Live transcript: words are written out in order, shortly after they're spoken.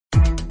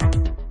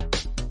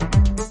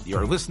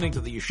You're listening to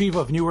the Yeshiva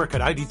of Newark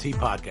at IDT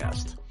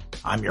podcast.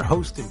 I'm your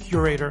host and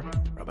curator,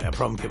 Rabbi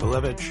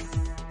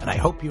Kivelevitz, and I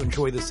hope you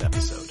enjoy this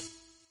episode.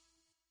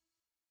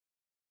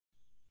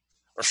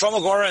 Rav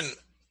Shlomo Goren,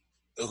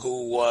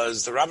 who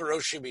was the Rabbi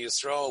Rosh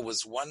Yisroel,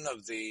 was one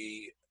of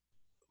the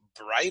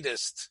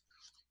brightest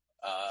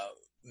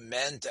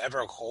men to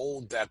ever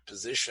hold that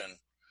position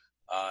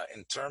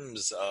in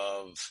terms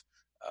of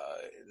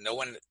no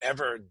one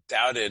ever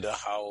doubted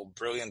how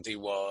brilliant he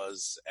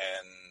was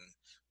and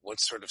what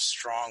sort of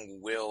strong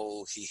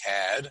will he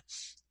had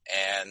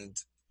and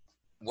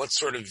what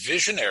sort of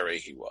visionary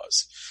he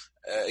was.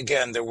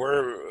 Again, there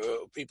were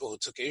people who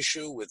took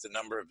issue with the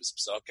number of his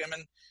psukim,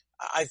 and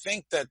I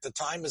think that the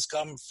time has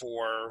come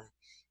for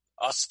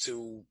us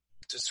to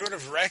sort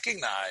of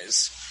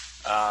recognize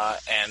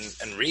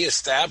and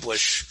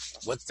reestablish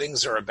what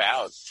things are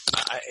about.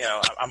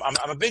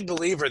 I'm a big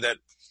believer that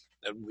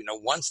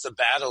once the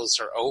battles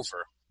are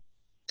over,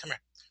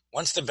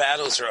 once the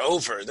battles are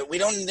over, that we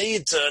don't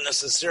need to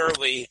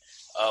necessarily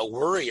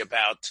worry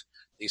about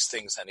these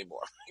things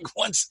anymore.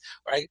 Once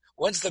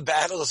the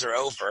battles are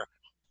over,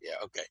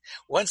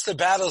 once the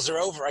battles are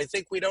over, I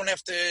think we don't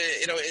have to.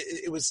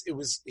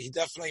 He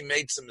definitely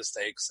made some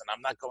mistakes, and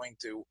I'm not going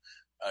to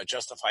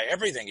justify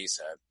everything he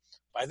said.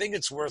 But I think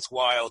it's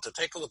worthwhile to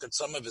take a look at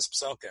some of his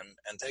psukim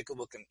and take a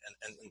look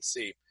and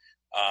see.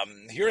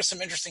 Here are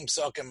some interesting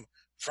psukim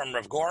from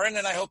Rav Goren,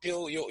 and I hope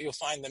you'll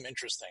find them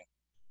interesting.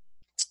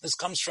 This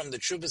comes from the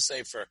Tshuvos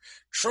Sefer,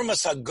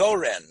 Trumas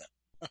HaGoren,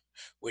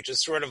 which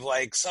is sort of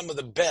like some of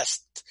the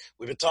best.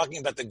 We've been talking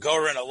about the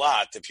Goren a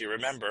lot, if you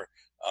remember,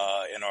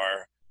 in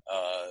our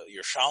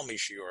Yerushalmi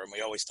Shiur, and we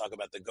always talk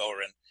about the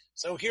Goren.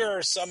 So here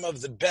are some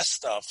of the best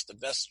stuff, the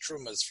best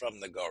Trumas from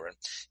the Goren.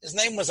 His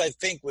name was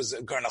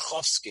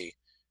Garnachovsky,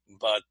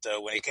 but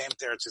when he came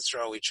to Eretz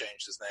Yisroel, he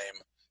changed his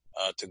name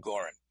to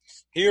Goren.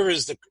 Here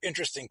is the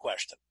interesting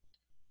question.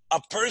 A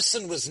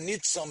person was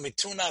nitzal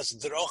mitunas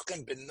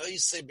drochen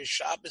benoise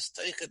b'Shabbos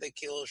teicha de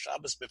kil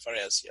Shabbos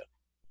b'faresya.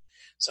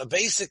 So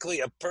basically,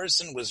 a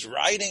person was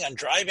driving on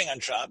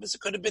Shabbos. It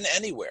could have been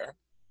anywhere.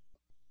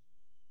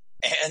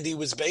 And he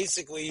was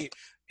basically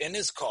in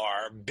his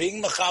car,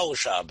 being machal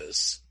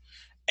Shabbos.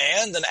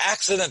 And an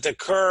accident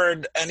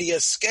occurred, and he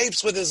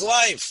escapes with his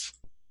life.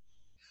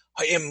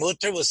 Ha'im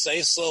muter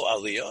l'seislo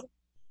aliyah,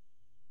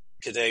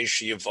 k'dei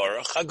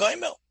sheyivarach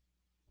ha'goymel.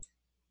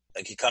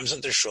 Like he comes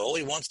into shul,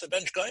 he wants to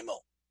bench goymel.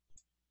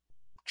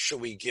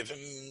 Should we give him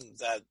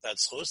that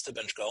zchus to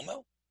bench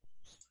goymel?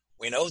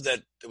 We know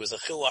that there was a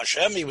chil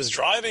Hashem. He was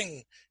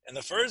driving in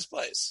the first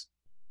place,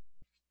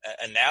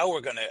 and now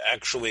we're going to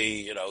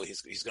actually,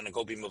 he's going to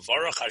go be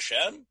mevarach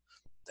Hashem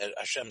that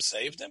Hashem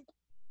saved him.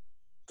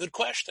 Good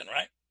question,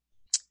 right?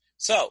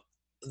 So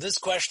this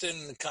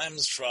question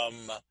comes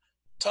from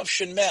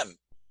Tov Mem.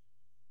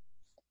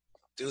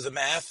 Do the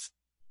math.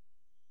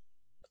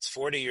 It's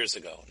 40 years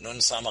ago. Nun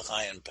Samach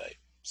Pei.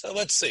 So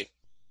let's see.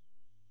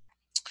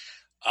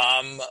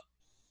 And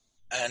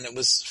it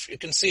was, you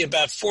can see,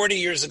 about 40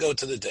 years ago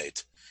to the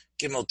date.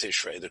 Gimel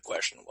Tishrei, the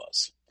question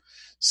was.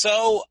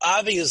 So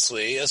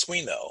obviously, as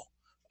we know,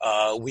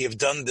 we have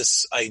done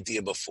this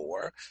idea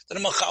before, that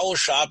a Machal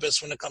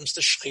Shabbos, when it comes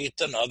to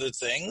Shechita and other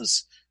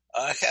things,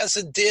 has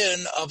a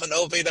din of an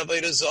Oved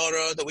Avodah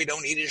Zarah, that we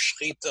don't eat his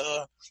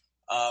Shechita.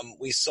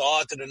 We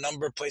saw it in a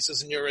number of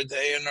places in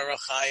Yeridei and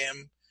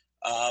Arachayim.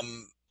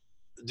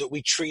 That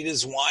we treat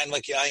as wine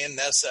like Yayin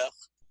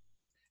Nesach.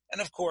 And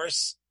of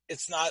course,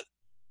 it's not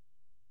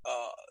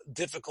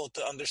difficult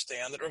to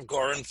understand that Rav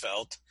Goren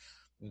felt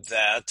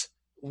that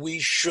we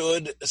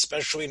should,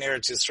 especially in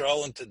Eretz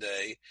Yisroel and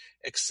today,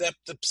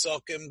 accept the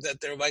psukim that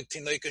they're like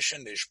Tinoika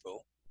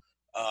Shenishbu,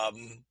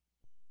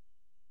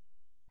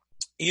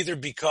 either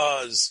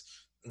because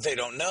they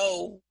don't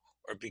know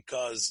or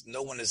because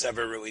no one has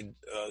ever really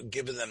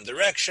given them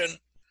direction.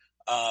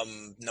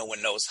 No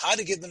one knows how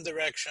to give them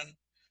direction.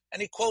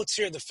 And he quotes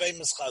here the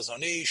famous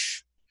Chazon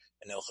Ish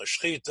in Hilchos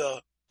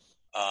Shechita,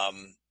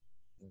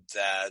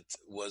 that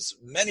was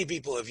many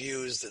people have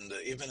used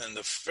even in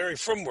the very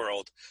frum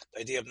world, the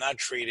idea of not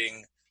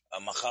treating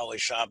Machal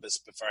Shabbos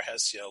b'far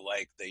Hesya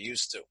like they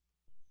used to,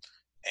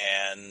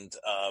 and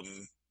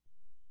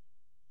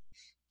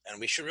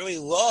we should really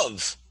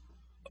love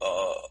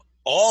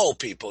all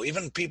people,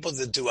 even people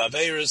that do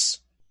Averis,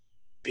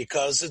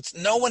 because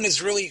no one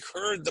has really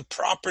heard the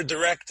proper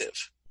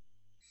directive.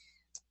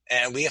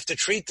 And we have to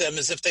treat them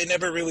as if they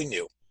never really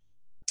knew.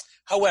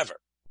 However,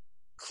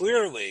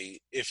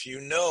 clearly, if you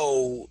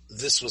know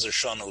this was a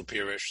Shana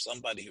Pirish,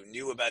 somebody who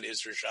knew about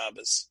Israel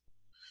Shabbos,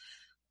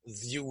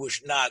 you would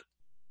not,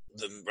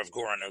 the Rav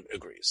Goren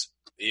agrees.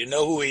 You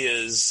know who he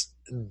is,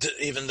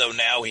 even though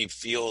now he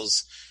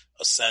feels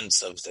a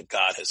sense of that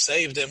God has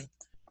saved him.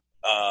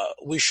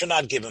 We should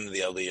not give him the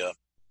Aliyah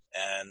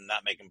and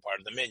not make him part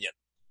of the minyan,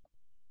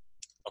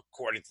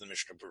 according to the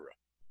Mishnah Berurah.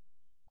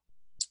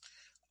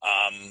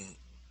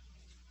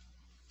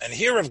 And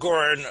here Rav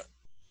Goren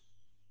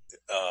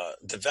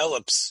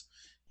develops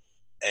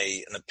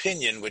an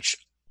opinion which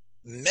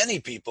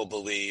many people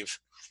believe,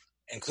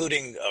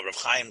 including Rav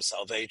Chaim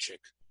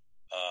Soloveitchik,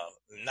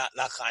 not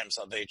Chaim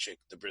Soloveitchik,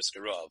 the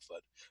Brisker Rav,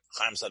 but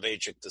Chaim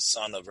Soloveitchik, the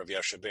son of Rav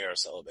Yashaber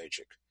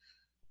Soloveitchik.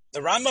 The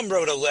Rambam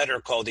wrote a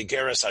letter called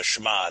Igeres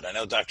HaShmad. I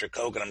know Dr.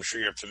 Kogan, I'm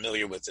sure you're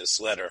familiar with this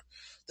letter.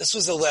 This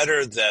was a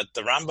letter that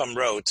the Rambam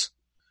wrote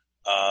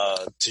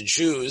to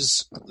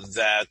Jews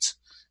that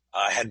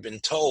had been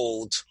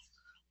told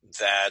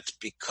that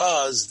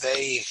because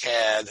they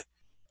had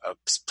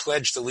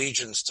pledged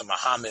allegiance to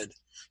Muhammad,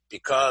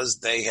 because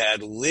they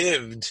had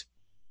lived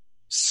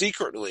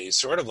secretly,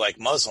 sort of like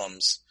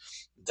Muslims,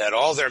 that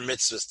all their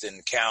mitzvahs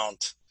didn't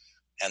count,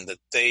 and that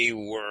they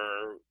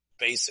were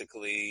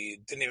basically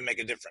didn't even make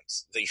a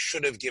difference. They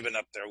should have given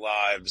up their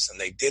lives, and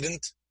they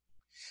didn't.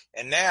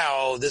 And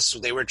now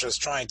they were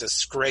just trying to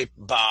scrape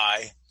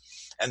by,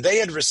 and they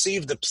had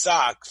received the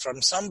psak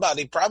from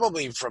somebody,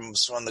 probably from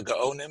the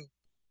Gaonim,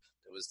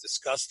 that was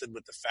disgusted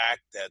with the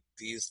fact that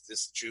these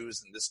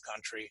Jews in this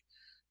country,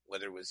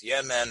 whether it was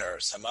Yemen or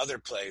some other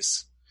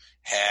place,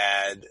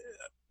 had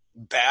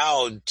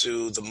bowed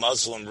to the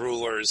Muslim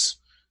rulers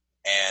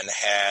and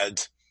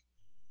had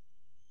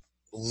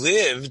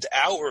lived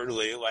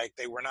outwardly like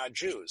they were not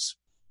Jews.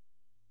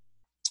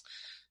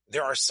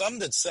 There are some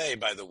that say,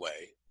 by the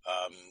way,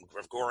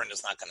 Rav Goren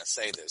is not going to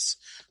say this,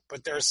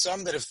 but there are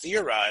some that have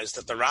theorized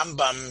that the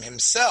Rambam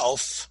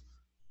himself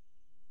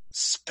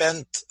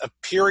spent a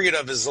period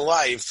of his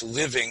life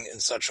living in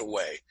such a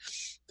way.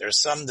 There are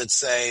some that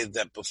say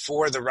that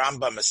before the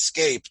Rambam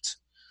escaped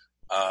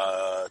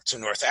to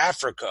North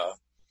Africa,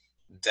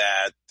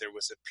 that there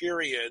was a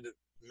period,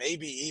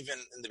 maybe even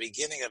in the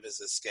beginning of his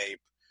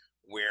escape,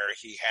 where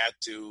he had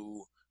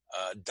to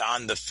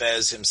don the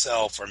fez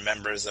himself, or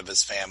members of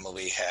his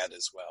family had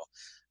as well.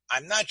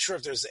 I'm not sure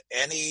if there's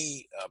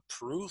any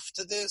proof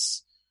to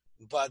this,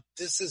 but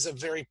this is a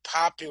very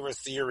popular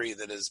theory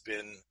that has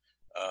been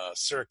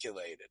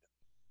circulated.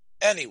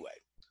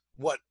 Anyway,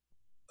 what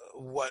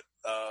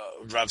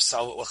Chaim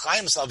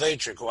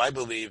Soloveitchik, who I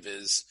believe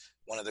is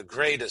one of the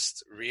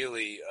greatest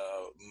really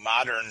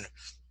modern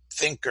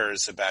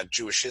thinkers about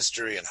Jewish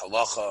history and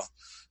halacha,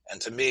 and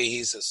to me,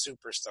 he's a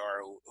superstar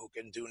who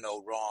can do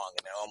no wrong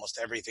in almost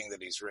everything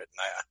that he's written.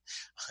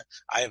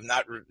 I have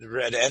not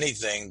read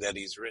anything that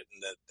he's written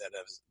that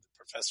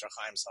Professor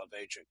Chaim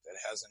Soloveitchik that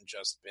hasn't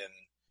just been,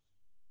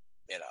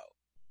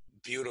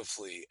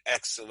 beautifully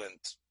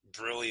excellent,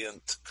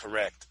 brilliant,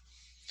 correct.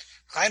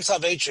 Chaim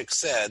Soloveitchik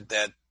said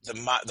that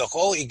the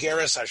whole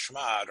Igeres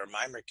HaShmad, or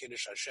Maimer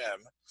Kiddush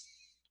Hashem,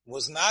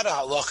 was not a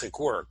halachic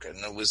work, and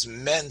it was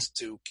meant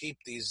to keep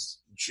these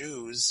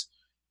Jews.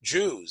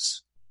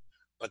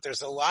 But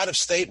there's a lot of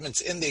statements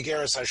in the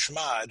Igeres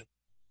HaShmad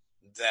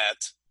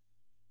that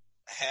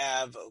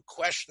have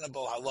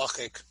questionable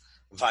halachic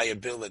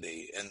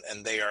viability,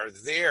 and they are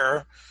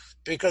there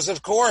because,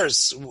 of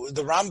course,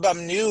 the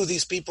Rambam knew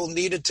these people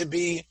needed to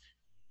be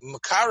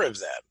makarev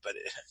that. But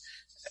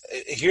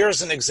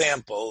here's an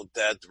example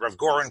that Rav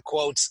Goren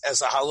quotes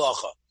as a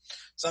halacha.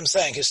 So I'm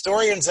saying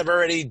historians have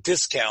already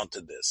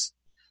discounted this,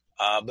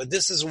 but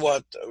this is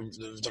what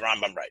the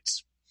Rambam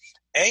writes.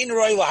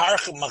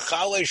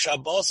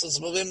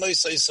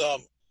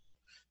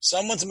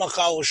 Someone's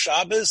machal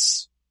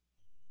Shabbos,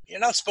 you're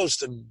not supposed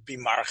to be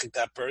marchik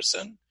that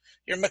person.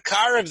 You're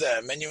makar of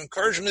them, and you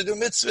encourage them to do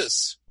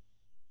mitzvahs.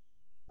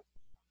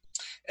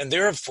 And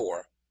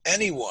therefore,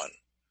 anyone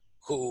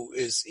who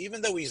is,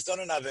 even though he's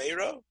done an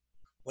aveira,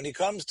 when he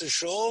comes to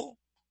shul,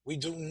 we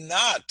do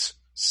not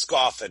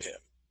scoff at him.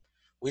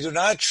 We do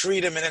not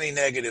treat him in any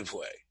negative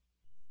way.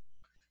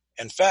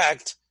 In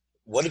fact,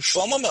 what did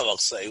Shlomo Melech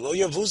say? Lo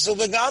yavuzu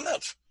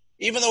v'ganav.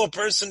 Even though a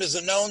person is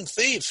a known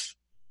thief,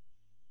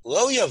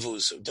 lo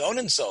yavuzu, don't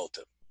insult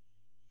him.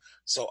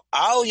 So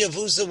al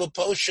yavuzu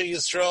v'poshe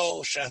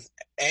Yisrael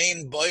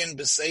she'ein boyin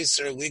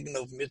b'seiser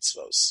lignov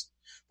mitzvos.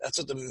 That's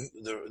what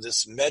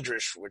this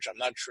medrash, which I'm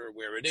not sure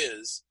where it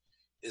is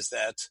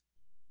that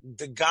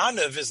the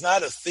ganav is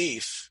not a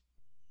thief.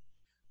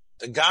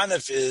 The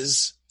ganav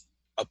is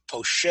a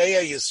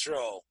posheya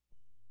Yisrael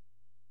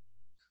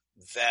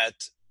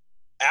that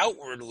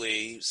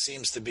outwardly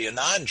seems to be a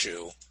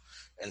non-Jew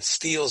and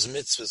steals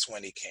mitzvahs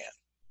when he can.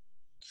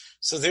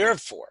 So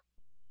therefore,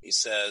 he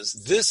says,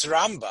 this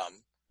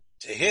Rambam,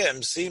 to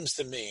him, seems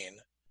to mean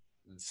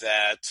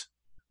that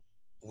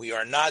we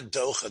are not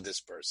docha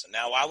this person.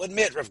 Now, I'll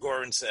admit, Rav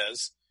Goren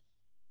says,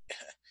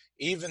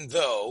 even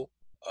though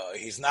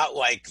he's not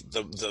like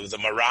the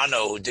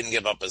Marano who didn't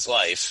give up his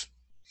life,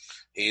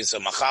 he's a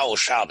machal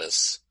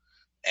Shabbos,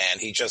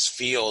 and he just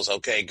feels,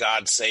 okay,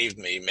 God saved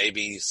me,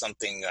 maybe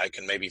something I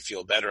can maybe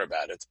feel better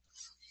about it.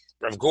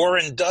 Rav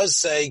Goren does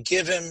say,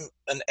 give him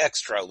an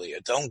extra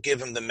aliyah, don't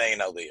give him the main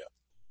aliyah.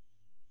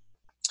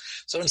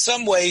 So in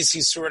some ways,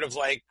 he's sort of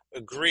like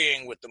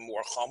agreeing with the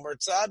more chomer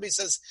tzad. He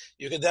says,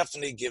 you could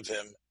definitely give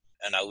him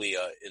an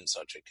aliyah in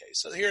such a case.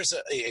 So here's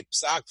a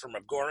psak from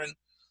Rav Goren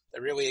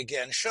that really,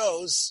 again,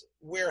 shows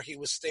where he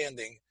was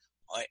standing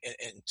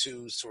in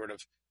two sort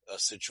of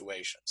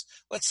situations.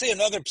 Let's see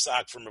another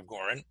psak from Rav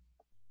Goren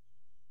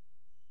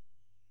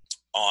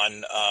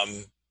on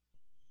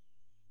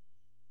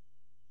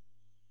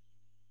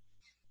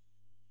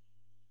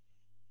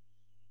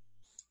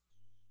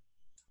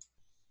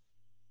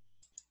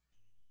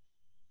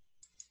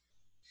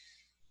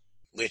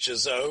which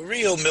is a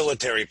real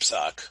military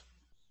psak.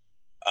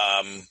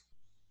 I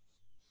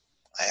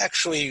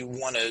actually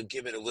want to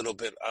give it a little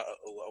bit,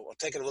 I'll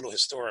take it a little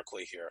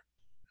historically here.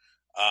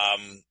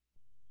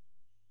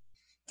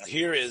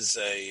 Here is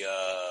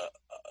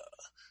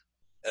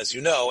as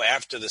you know,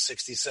 after the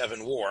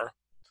 67 war,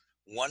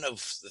 one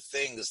of the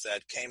things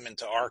that came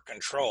into our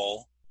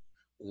control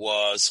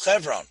was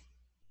Chevron,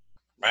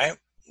 right?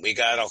 We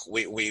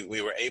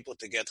were able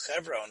to get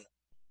Chevron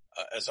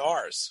as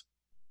ours.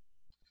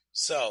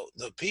 So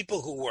the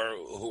people who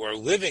were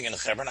living in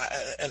Chevron,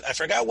 and I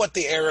forgot what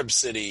the Arab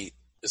city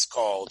is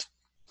called.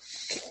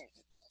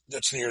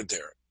 That's near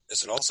there.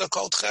 Is it also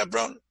called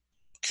Chevron?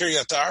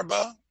 Kiryat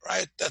Arba,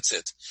 right? That's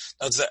it.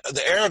 Now,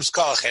 the Arabs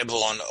call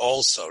Hebron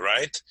also,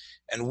 right?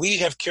 And we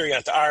have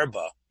Kiryat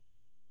Arba.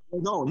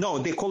 No,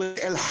 they call it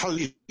El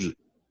Halil.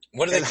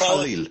 What do they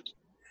call it?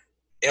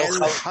 El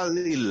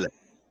Halil.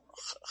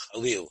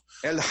 Halil.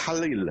 El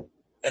Halil.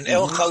 And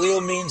El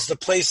Halil means the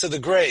place of the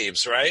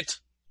graves, right?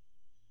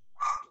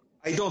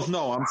 I don't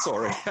know. I'm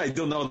sorry. I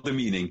don't know the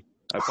meaning.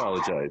 I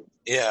apologize.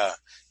 Yeah.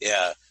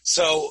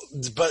 So,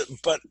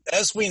 but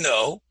as we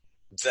know,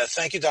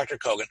 thank you, Dr.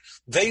 Kogan,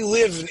 they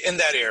live in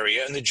that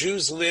area, and the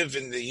Jews live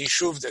in the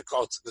yeshuv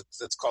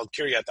that's called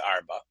Kiryat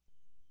Arba.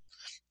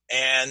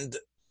 And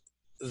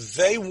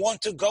they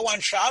want to go on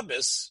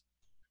Shabbos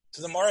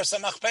to the Maras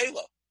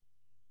HaMachpelah.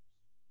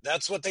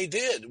 That's what they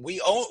did.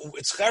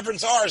 It's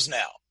Chevron's ours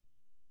now.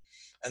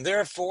 And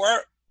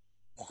therefore,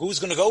 who's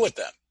going to go with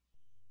them?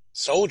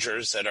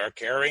 Soldiers that are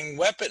carrying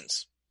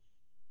weapons.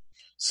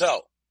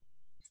 So,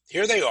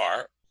 here they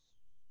are.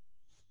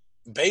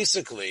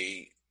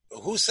 Basically,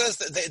 who says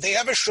that they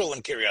have a shul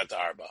in Kiryat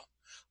Arba?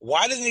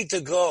 Why do they need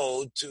to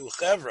go to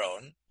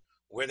Chevron,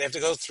 where they have to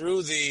go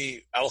through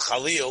the Al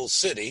Khalil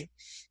city,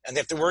 and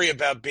they have to worry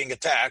about being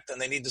attacked, and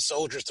they need the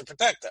soldiers to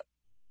protect them?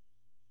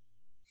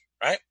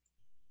 Right?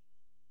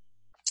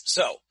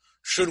 So,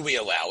 should we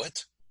allow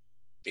it?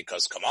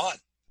 Because, come on,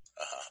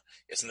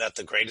 isn't that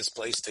the greatest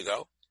place to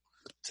go?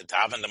 To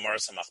daven the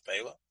Maras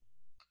HaMachpelah?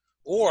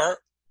 Or,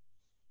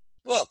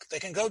 look, they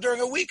can go during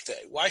a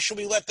weekday. Why should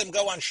we let them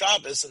go on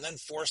Shabbos and then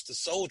force the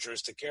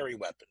soldiers to carry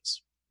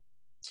weapons?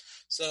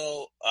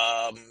 So,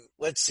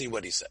 let's see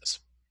what he says.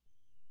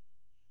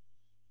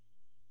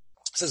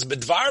 It says,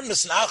 B'dvar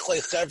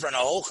misnachlei Chevron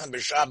ha'olchem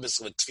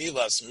b'Shabbos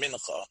l'tfilas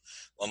mincha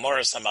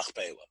l'Maras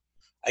HaMachpelah.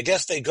 I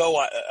guess they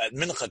go at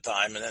mincha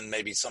time, and then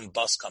maybe some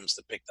bus comes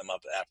to pick them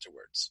up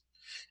afterwards.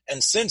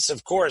 And since,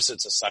 of course,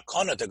 it's a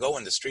sakana to go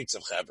in the streets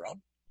of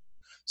Chevron,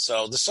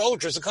 so the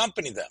soldiers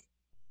accompany them.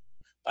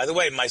 By the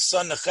way, my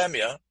son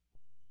Nehemiah,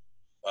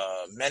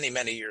 many,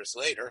 many years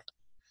later,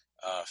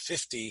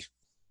 50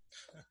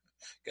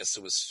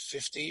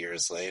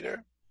 years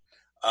later,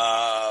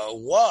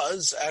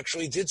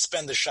 did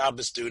spend the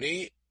Shabbos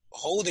duty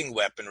holding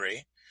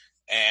weaponry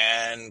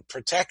and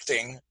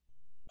protecting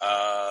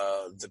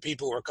the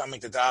people who are coming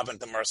to daven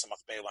the Maras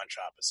HaMachpelah on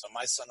Shabbos. So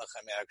my son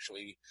Nehemiah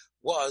actually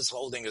was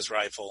holding his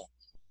rifle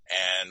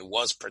and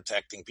was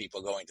protecting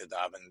people going to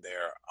daven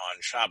there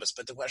on Shabbos.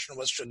 But the question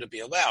was, should it be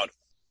allowed?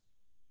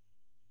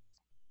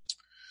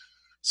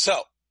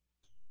 So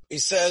he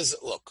says,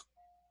 look,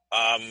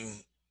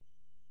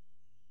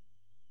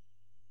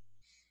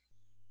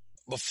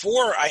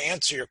 before I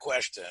answer your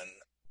question,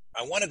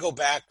 I want to go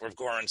back, Rav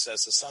Goren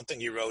says, to something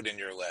you wrote in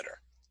your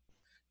letter.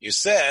 You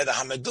said,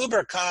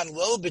 "Hamaduber kan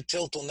lo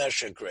betiltul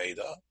neshek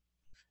greda,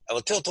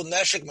 el tiltul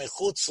neshek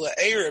mechutz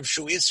le'erev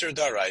shu iser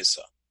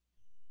daraisa."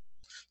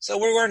 So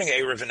we're learning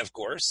Erevin, of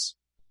course,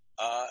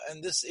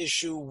 and this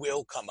issue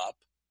will come up,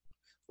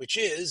 which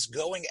is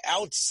going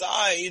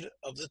outside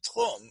of the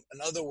tchum.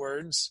 In other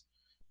words,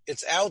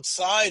 it's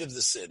outside of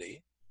the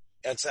city,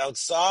 it's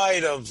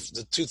outside of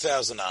the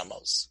 2,000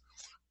 amos,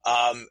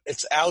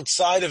 it's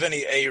outside of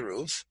any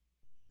eruv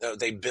that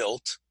they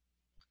built.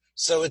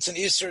 So it's an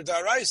Isur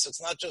Daraisa.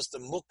 It's not just the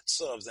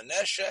muktzah of the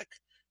neshek.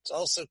 It's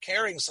also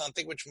carrying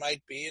something which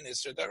might be an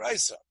Isur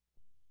Daraisa.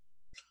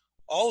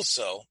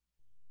 Also,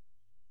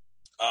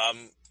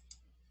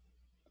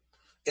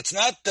 it's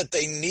not that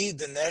they need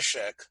the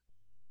neshek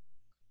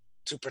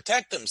to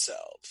protect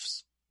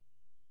themselves.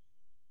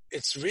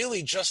 It's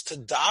really just to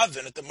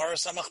daven at the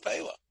Maras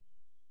HaMachpelah.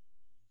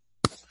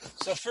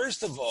 So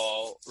first of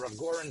all, Rav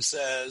Goren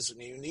says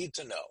you need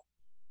to know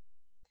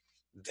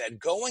that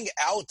going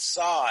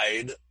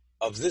outside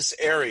of this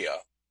area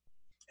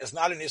is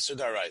not an Isur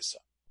Daraisa.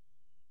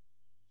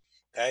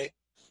 Okay?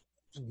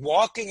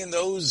 Walking in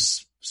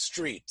those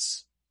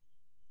streets,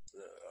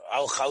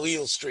 Al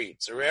Khalil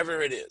streets, or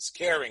wherever it is,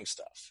 carrying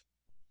stuff,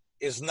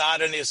 is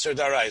not an Isur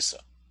Daraisa.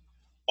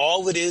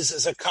 All it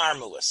is a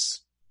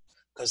Carmelis.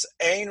 Because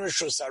Ein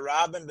Rishus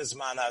Harabim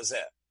Bizman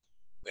Hazeh.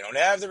 We don't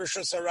have the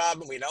Rishus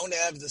Harabim, we don't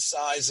have the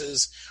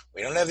sizes,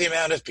 we don't have the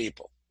amount of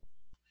people.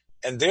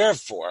 And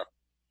therefore,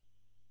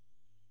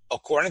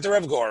 according to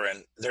Rav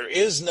Goren, there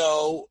is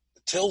no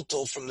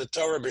tiltul from the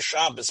Torah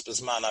b'Shabbos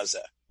b'Zman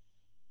Hazeh.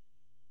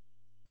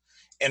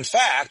 In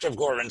fact, Rav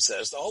Goren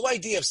says the whole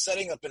idea of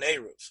setting up an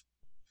eruv,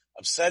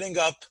 of setting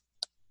up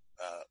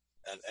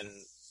and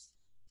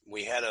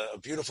We had a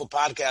beautiful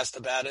podcast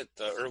about it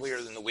earlier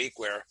in the week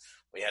where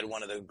we had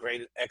one of the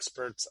great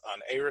experts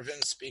on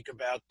Eruvin speak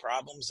about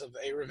problems of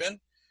Eruvin.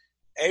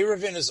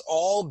 Eruvin is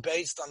all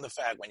based on the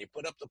fact when you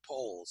put up the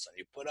poles and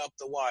you put up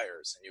the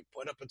wires and you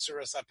put up a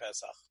Tzuras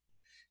HaPesach,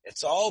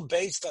 it's all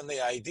based on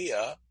the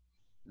idea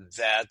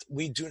that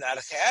we do not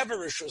have a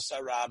Rishus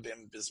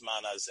HaRabim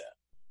Bizman Hazeh.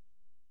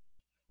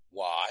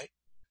 Why?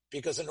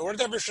 Because in order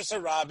to have Rishus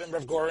HaRabim,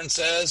 Rav Goren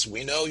says,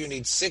 we know you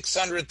need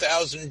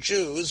 600,000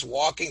 Jews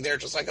walking there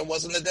just like it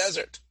was in the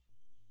desert.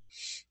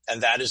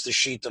 And that is the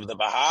sheet of the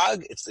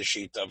Bahag, it's the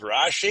sheet of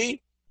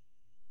Rashi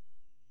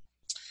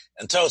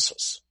and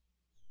Tosfos.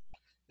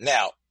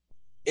 Now,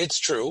 it's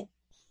true,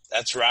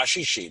 that's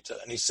Rashi's sheet,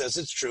 and he says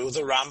it's true.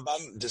 The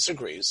Rambam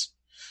disagrees.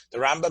 The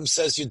Rambam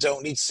says you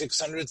don't need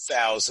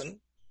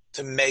 600,000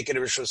 to make it a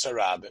Rishus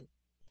HaRabim.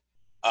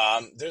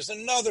 There's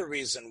another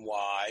reason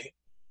why,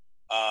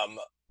 and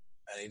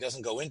he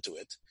doesn't go into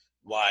it,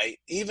 why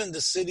even the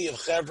city of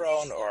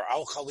Chevron or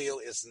Al Khalil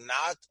is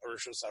not a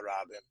Rishus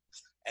HaRabim,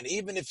 and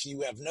even if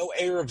you have no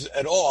Erev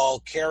at all,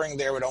 carrying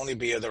there would only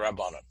be the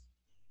Rabbanon.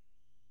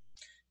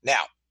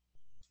 Now,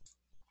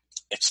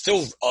 it's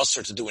still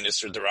usher to do an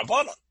Isser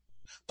D'Rabbanon,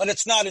 but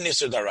it's not an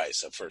Isser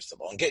D'Oraisa, first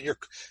of all. And in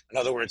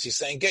other words, he's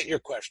saying, get your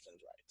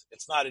questions right.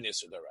 It's not an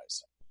Isser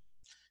D'Oraisa.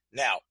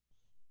 Now,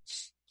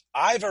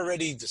 I've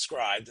already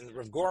described, and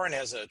Rav Goren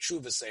has a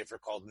Tshuvos sefer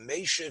called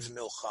Meishiv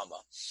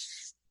Milchama.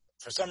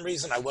 For some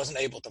reason, I wasn't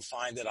able to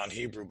find it on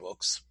Hebrew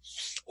books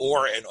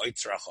or in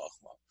Oitzra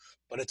Chochma.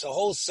 But it's a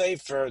whole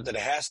sefer that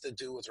has to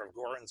do with Rav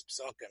Goren's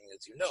Psukim,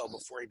 as you know,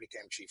 before he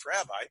became chief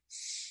rabbi.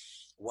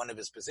 One of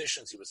his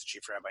positions, he was the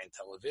chief rabbi in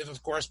Tel Aviv,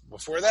 of course.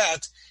 Before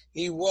that,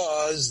 he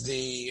was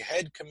the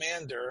head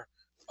commander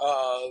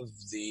of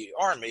the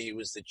army. He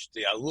was the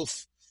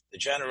aluf, the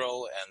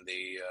general, and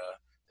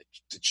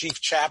the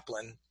chief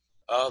chaplain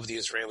of the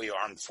Israeli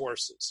armed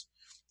forces.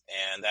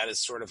 And that is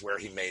sort of where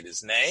he made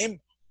his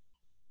name.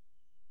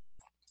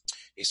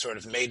 He sort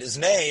of made his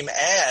name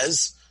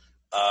as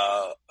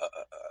a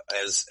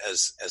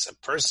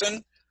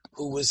person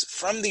who was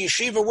from the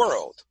yeshiva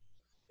world.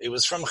 He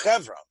was from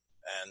Chevron.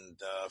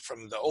 And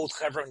from the old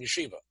Chevron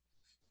yeshiva.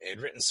 He had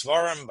written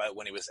Svarim, but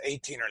when he was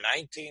 18 or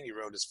 19, he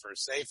wrote his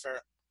first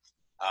sefer.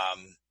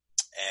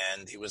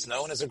 And he was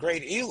known as a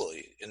great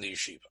Eloi in the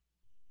yeshiva.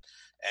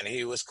 And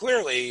he was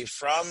clearly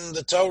from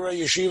the Torah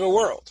yeshiva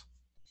world.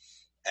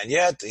 And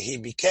yet he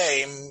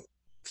became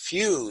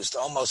fused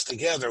almost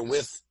together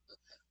with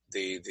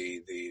the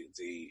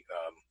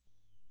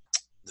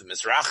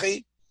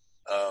Mizrahi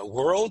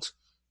world.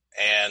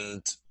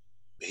 And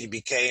he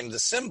became the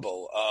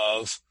symbol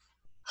of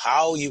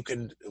how you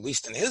could, at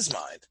least in his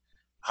mind,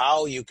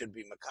 how you could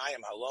be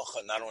Makayim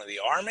Halacha, not only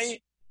the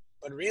army,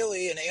 but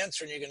really an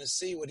answer, and you're going to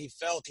see what he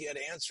felt. He had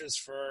answers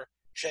for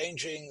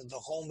changing the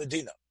whole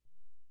Medina.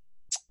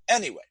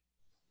 Anyway,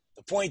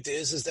 the point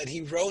is that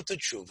he wrote a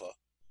tshuva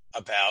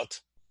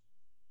about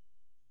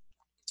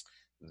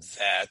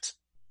that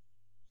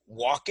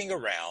walking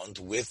around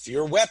with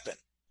your weapon.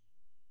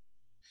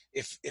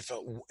 If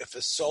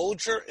a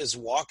soldier is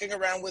walking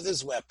around with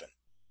his weapon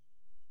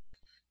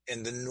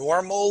in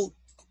the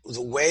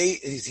way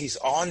he's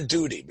on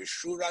duty,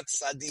 Bishurat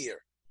Sadir,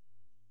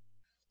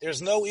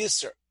 there's no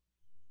Isser.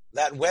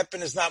 That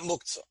weapon is not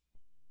Muktzah.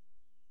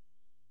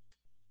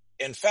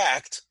 In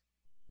fact,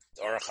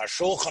 the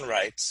RabbiByAryeh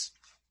writes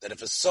that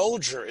if a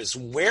soldier is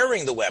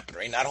wearing the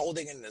weaponry, not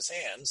holding it in his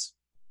hands,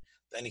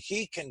 then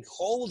he can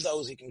hold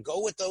those, he can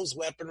go with those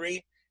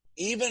weaponry,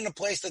 even in a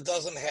place that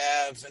doesn't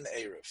have an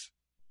Erev.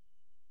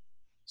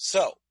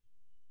 So,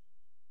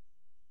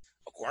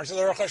 according to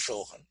the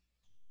RabbiByAryeh,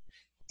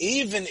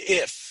 even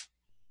if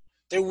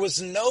there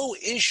was no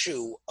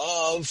issue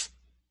of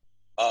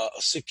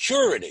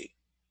security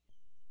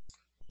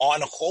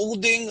on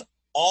holding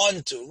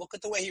on to, look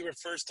at the way he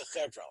refers to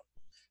Chevron,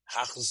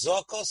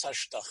 Hachzokos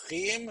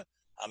hashtachim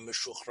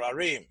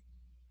hameshuchrarim,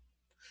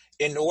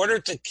 in order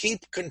to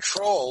keep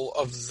control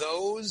of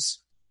those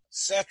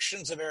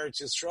sections of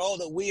Eretz Yisroel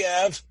that we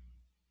have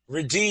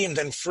redeemed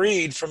and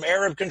freed from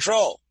Arab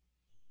control.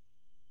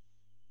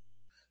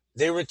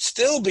 There would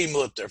still be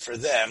mutter for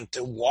them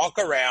to walk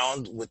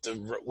around with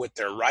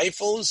their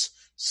rifles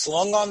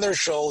slung on their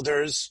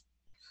shoulders,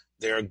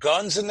 their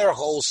guns in their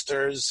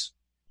holsters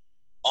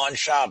on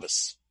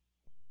Shabbos.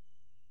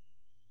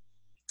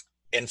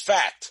 In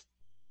fact,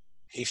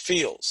 he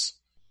feels,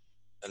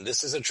 and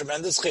this is a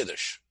tremendous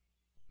chiddush,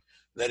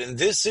 that in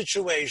this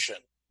situation,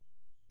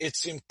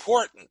 it's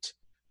important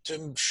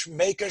to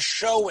make a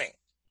showing.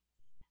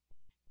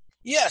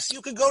 Yes,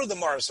 you could go to the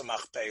Maras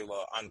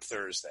HaMachpelah on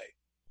Thursday,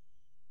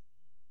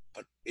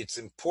 but it's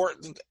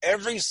important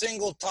every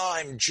single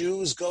time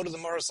Jews go to the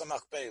Maras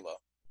HaMachpelah,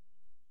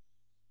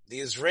 the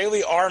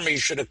Israeli army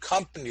should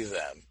accompany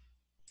them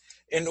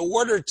in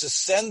order to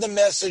send the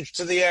message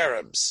to the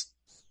Arabs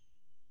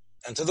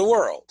and to the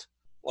world.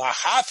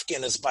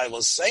 Lahafkin is by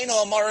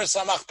L'seinu Maras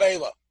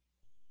HaMachpelah.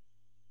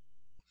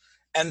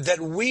 And that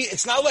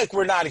it's not like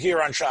we're not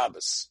here on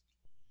Shabbos.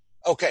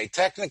 Okay,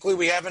 technically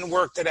we haven't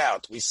worked it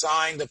out. We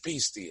signed a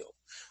peace deal.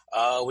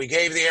 we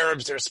gave the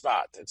Arabs their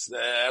spot. It's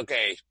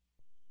okay.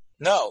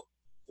 No,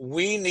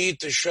 we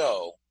need to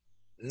show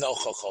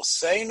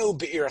Nochachosenu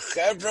be'ir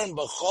Chevron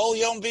b'chol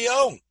yom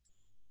v'yom.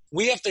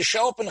 We have to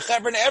show up in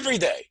Chevron every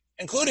day,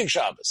 including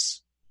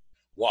Shabbos.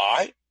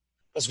 Why?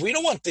 Because we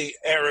don't want the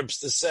Arabs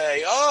to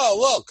say, "Oh,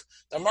 look,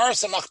 the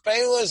Marsa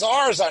Machpelah is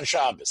ours on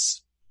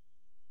Shabbos."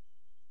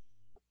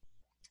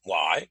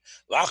 Why?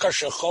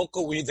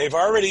 They've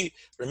already,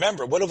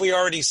 remember, what have we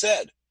already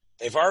said?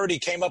 They've already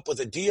came up with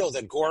a deal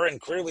that Goren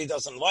clearly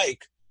doesn't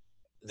like,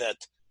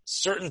 that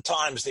certain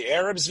times the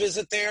Arabs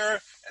visit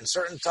there and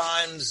certain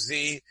times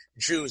the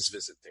Jews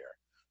visit there.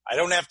 I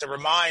don't have to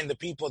remind the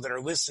people that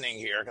are listening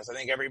here, because I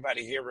think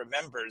everybody here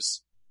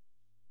remembers,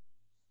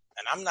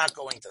 and I'm not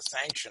going to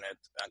sanction it,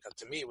 because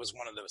to me it was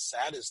one of the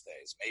saddest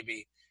days.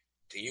 Maybe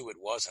to you it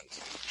wasn't.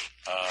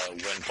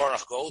 When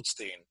Baruch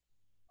Goldstein,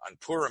 on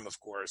Purim, of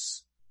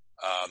course,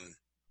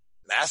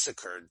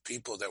 massacred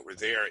people that were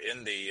there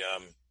in the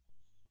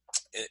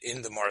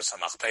Mars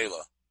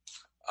HaMachpelah.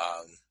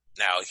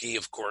 Now, he,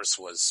 of course,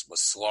 was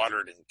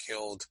slaughtered and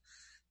killed.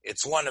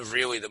 It's one of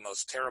really the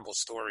most terrible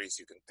stories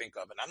you can think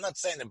of. And I'm not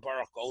saying that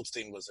Baruch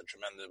Goldstein was a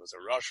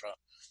Russia.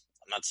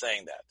 I'm not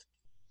saying that.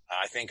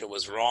 I think it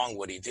was wrong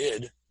what he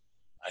did.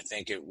 I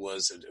think it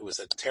was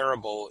a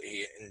terrible,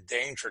 he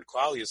endangered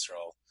Klal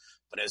Yisrael.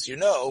 But as you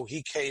know,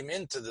 he came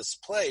into this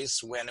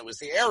place when it was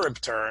the Arab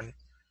turn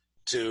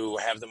to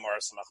have the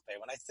Mars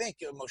HaMachpelah. And I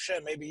think,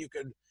 Moshe, maybe you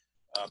could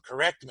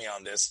correct me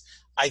on this.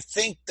 I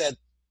think that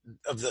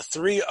of the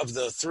three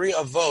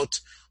Avot,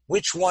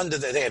 which one do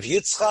they have?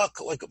 Yitzchak?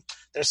 Like,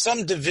 there's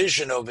some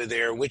division over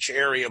there, which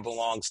area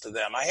belongs to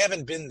them. I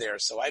haven't been there,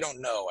 so I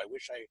don't know. I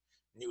wish I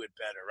knew it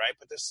better, right?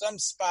 But there's some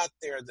spot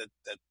there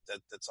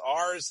that's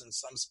ours and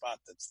some spot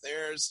that's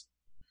theirs.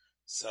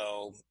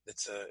 So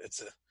it's a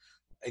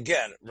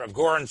again, Rav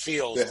Goren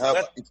feels. They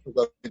have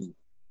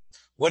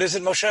what is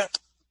it, Moshe?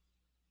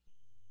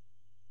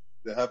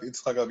 They have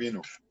Yitzchak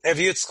Avinu. They have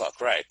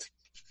Yitzchak, right?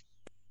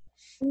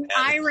 The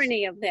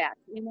irony of that,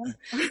 you know.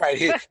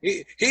 Right.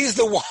 He's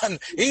the one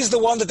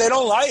that they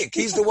don't like.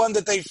 He's the one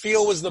that they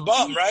feel was the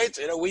bum, right?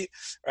 You know,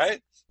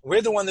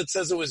 we're the one that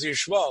says it was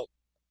Yishmael.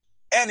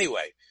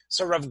 Anyway,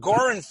 so Rav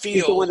Goren feels.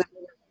 He's the one that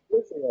never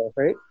left Israel,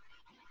 right?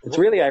 It's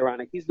really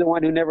ironic. He's the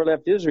one who never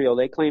left Israel.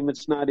 They claim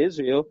it's not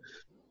Israel.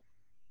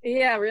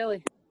 Yeah,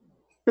 really.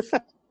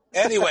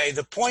 Anyway,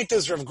 the point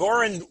is Rav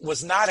Goren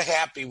was not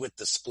happy with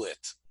the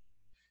split.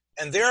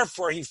 And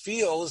therefore he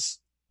feels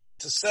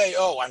to say,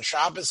 oh, on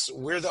Shabbos,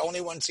 we're the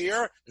only ones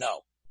here?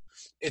 No.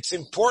 It's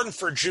important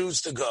for Jews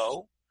to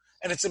go,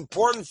 and it's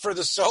important for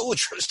the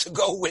soldiers to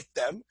go with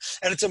them,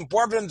 and it's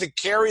important for them to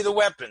carry the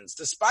weapons,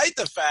 despite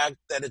the fact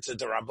that it's a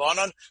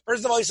Darabanan.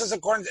 First of all, he says,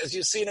 according, as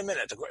you see in a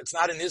minute, it's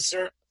not an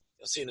Isser.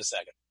 You'll see in a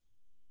second.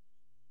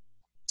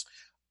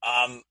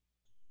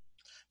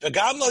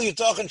 V'gam lo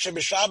yitochen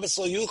sheb'Shabbos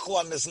lo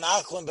yuchlu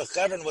ha'miznachlim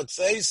b'Chevron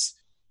v'tzeis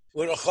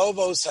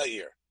v'rechovos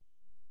ha'ir.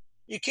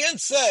 You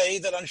can't say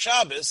that on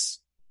Shabbos,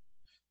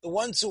 the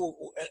ones who,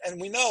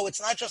 and we know it's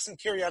not just in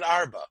Kiryat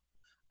Arba.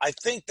 I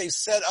think they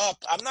set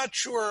up, I'm not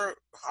sure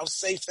how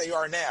safe they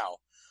are now,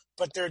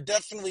 but there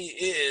definitely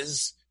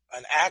is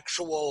an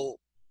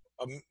actual,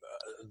 a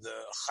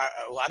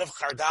lot of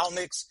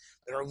Chardalniks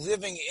that are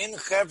living in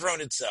Chevron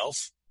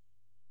itself.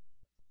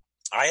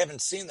 I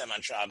haven't seen them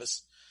on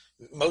Shabbos.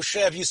 Moshe,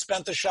 have you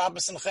spent the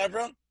Shabbos in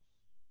Chevron?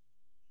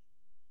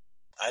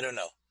 I don't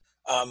know.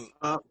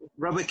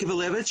 Rabbi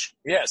Kivelevitz?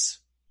 Yes.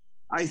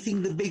 I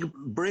think the big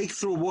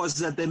breakthrough was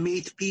that they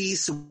made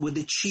peace with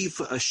the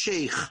chief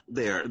sheikh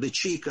there, the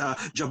chief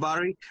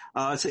Jabari,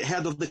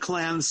 head of the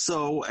clan.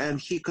 So, and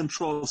he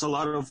controls a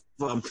lot of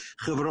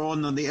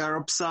Chevron on the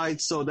Arab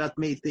side. So that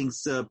made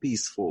things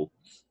peaceful.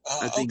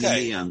 I think in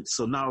the end.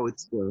 So now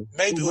it's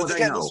maybe what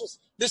again, I know.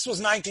 This was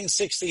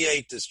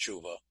 1968. This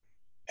tshuva,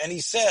 and he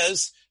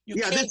says,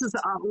 this is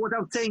what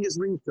I'm saying is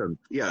recent.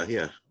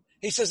 Yeah.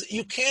 He says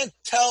you can't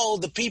tell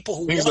the people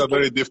who things are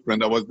very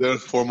different. I was there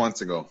 4 months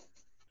ago.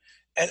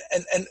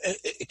 And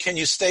can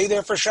you stay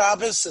there for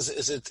Shabbos?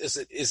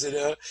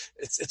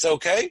 It's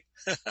okay?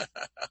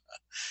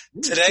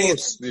 Today, of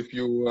course, if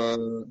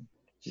you,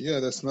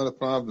 that's not a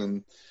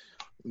problem.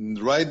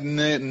 Right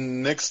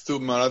next to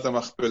Marat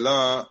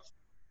HaMachpelah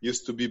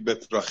used to be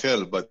Bet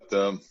Rachel, but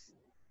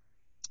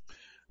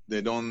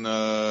they don't.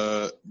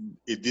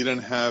 It didn't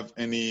have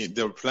any.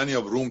 There were plenty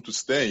of room to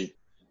stay.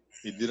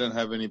 It didn't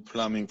have any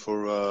plumbing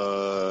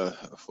for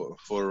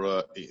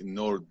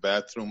nor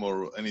bathroom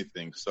or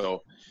anything.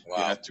 So you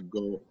had to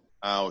go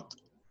out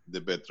the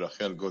Bet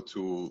Rachel, go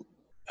to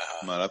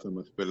Marat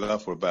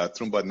HaMachpelah for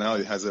bathroom. But now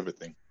it has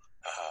everything.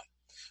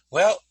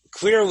 Well,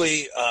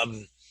 clearly,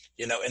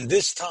 in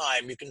this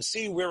time, you can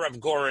see where Rav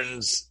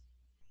Goren's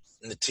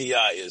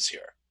Netiya is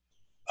here.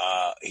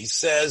 He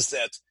says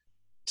that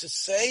to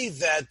say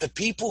that the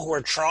people who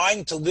are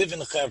trying to live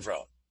in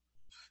Chevron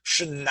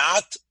should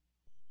not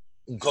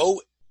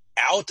go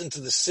out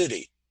into the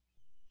city,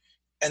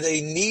 and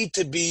they need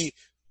to be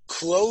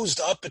closed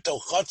up at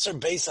Chatzar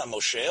Beis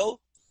HaMoshel,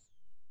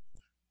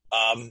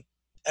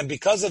 and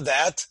because of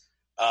that,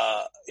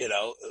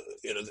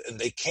 and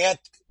they can't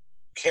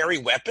carry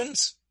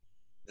weapons?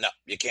 No,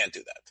 you can't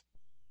do that.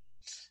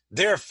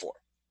 Therefore,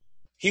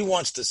 he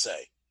wants to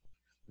say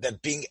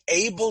that being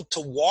able to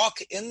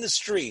walk in the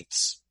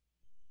streets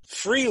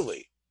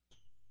freely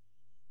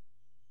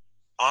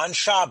on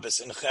Shabbos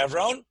in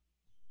Chevron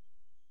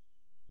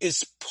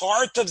is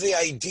part of the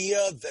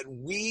idea that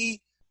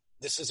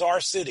this is our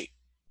city.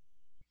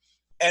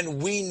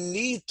 And we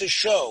need to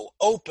show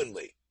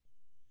openly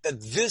that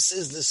this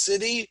is the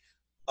city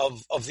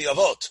of the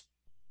Avot.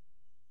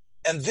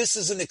 And this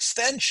is an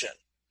extension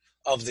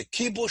of the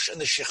kibush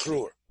and the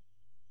shechrur.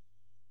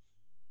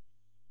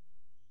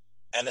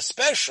 And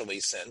especially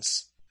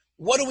since,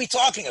 what are we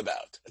talking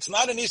about? It's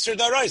not an Isur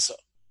Daraisa.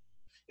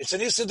 It's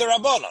an Isur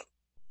Darabanan.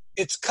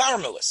 It's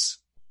Carmelis.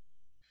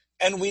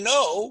 And we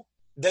know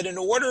that in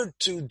order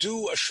to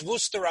do a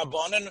Tshuvos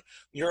Darabanan,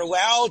 you're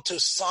allowed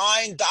to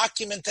sign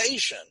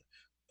documentation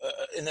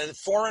in a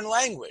foreign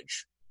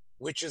language,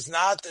 which is an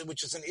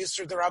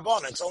Isur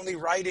Darabanan. It's only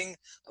writing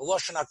the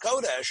Lashon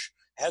HaKodesh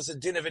has a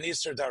din of an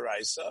Isur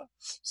Daraisa.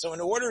 So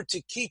in order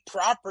to keep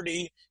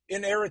property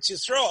in Eretz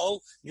Yisroel,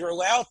 you're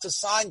allowed to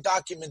sign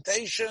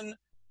documentation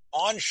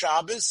on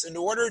Shabbos in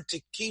order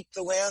to keep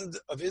the land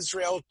of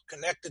Israel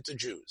connected to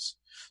Jews.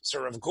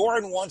 So Rav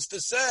Goren wants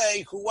to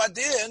say,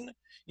 Huadin,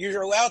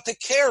 you're allowed to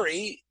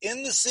carry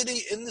in the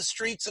city, in the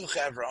streets of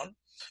Chevron,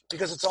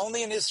 because it's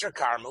only an Isur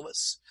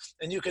Carmelis,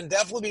 and you can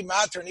definitely be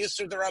matter an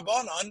Isur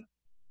Darabanan,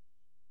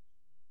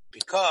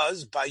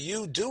 because by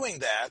you doing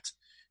that,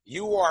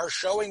 you are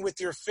showing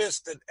with your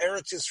fist that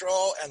Eretz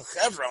Yisroel and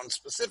Chevron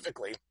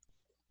specifically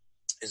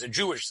is a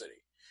Jewish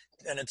city.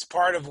 And it's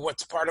part of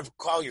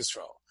Klal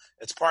Yisroel.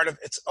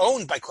 It's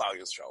owned by Klal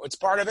Yisroel. It's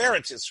part of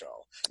Eretz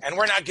Yisroel. And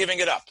we're not giving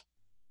it up.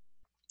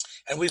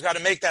 And we've got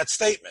to make that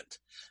statement.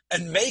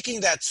 And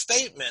making that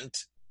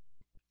statement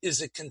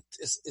is a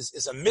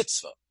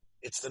mitzvah.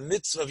 It's the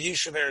mitzvah of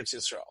Yishuv Eretz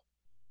Yisroel.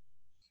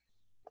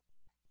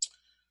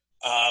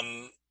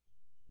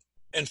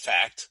 In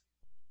fact,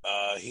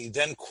 he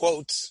then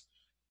quotes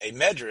a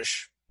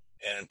medrash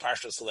in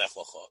Parshas Lech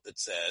Lecha that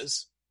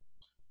says,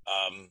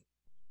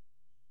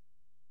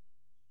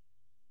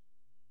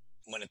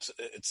 when it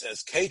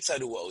says Keitzad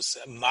hu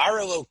oseh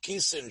marelo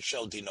kisin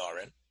shel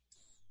dinarin,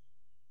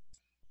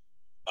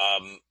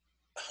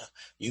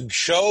 you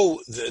show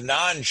the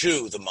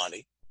non-Jew the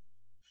money,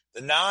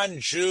 the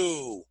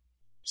non-Jew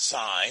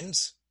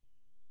signs,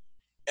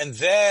 and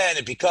then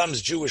it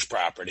becomes Jewish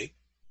property,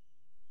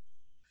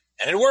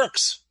 and it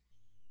works.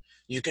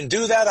 You can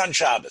do that on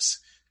Shabbos.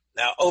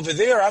 Now, over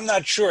there, I'm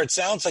not sure. It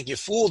sounds like you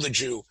fool the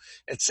Jew.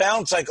 It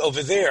sounds like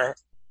over there,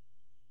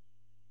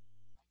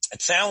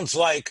 it sounds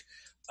like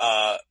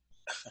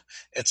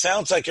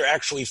you're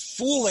actually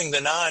fooling the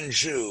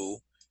non-Jew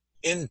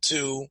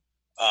into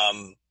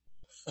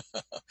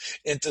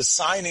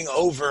signing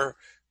over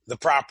the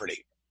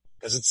property.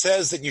 Because it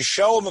says that you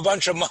show him a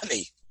bunch of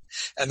money,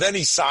 and then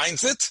he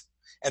signs it,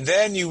 and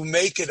then you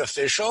make it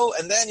official,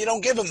 and then you don't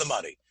give him the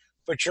money.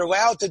 But you're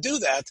allowed to do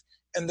that.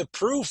 And the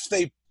proof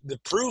that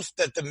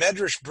the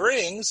Medrash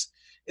brings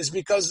is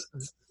because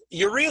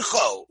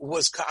Yericho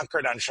was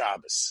conquered on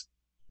Shabbos,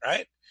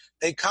 right?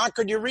 They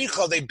conquered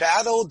Yericho. They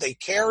battled, they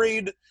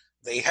carried,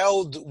 they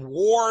held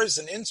wars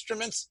and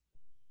instruments.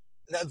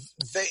 Now,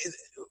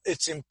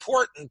 it's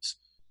important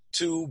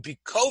to be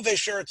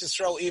kovesh Eretz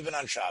Yisrael even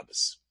on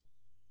Shabbos.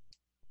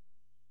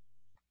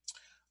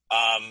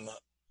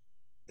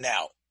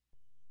 Now,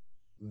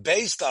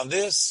 based on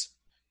this,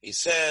 he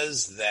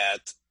says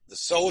that the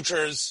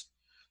soldiers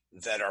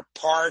that are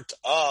part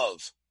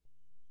of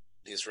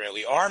the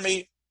Israeli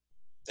army,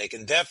 they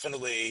can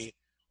definitely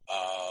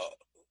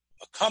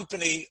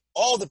accompany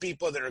all the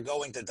people that are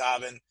going to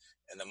daven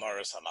in the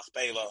Maras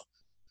HaMachpelah,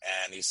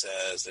 and he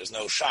says there's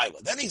no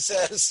shaila. Then he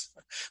says,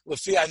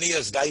 "L'fi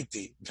aniyas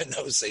daiti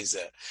b'no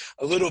seizeh,"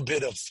 a little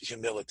bit of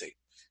humility.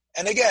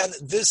 And again,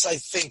 this I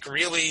think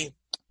really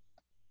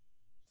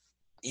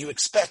you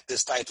expect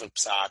this type of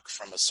psak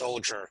from a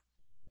soldier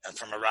and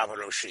from a Rav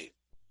Roshi.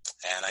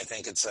 And I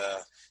think it's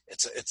a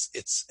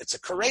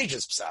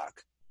courageous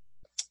psak,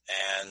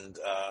 and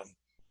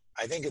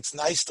I think it's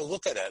nice to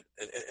look at it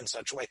in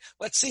such a way.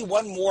 Let's see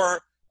one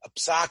more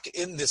psak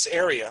in this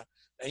area.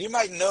 Now you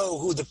might know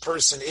who the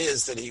person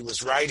is that he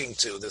was writing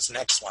to. This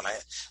next one,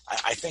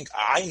 I think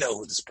I know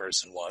who this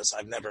person was.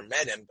 I've never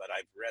met him, but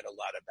I've read a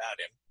lot about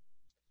him,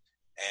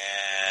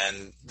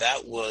 and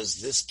that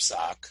was this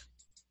psak.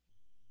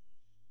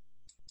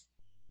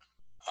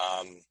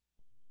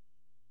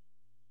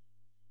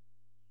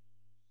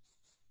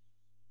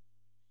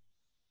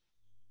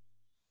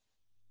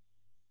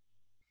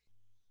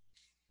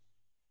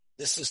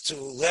 This is to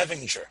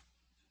Levinger.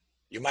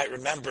 You might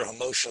remember who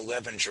Moshe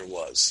Levinger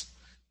was.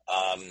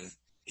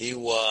 He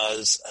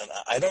was,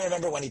 I don't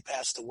remember when he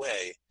passed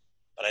away,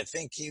 but I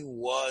think he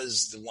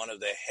was one of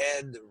the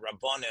head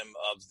Rabbonim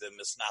of the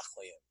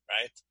Misnachliim,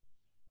 right?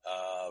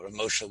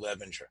 Moshe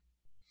Levinger.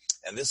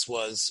 And this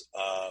was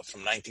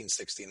from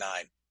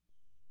 1969.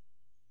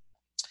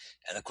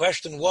 And the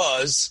question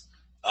was,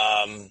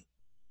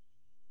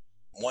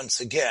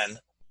 once again,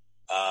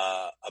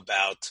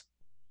 about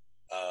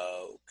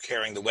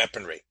carrying the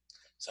weaponry.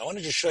 So I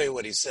wanted to show you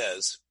what he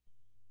says.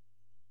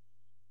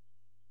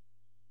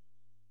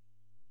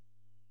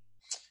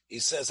 He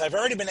says, I've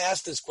already been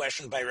asked this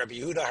question by Rabbi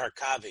Yehuda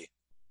Harkavi.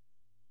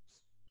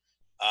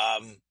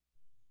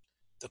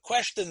 The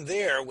question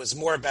there was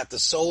more about the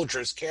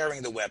soldiers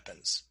carrying the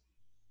weapons.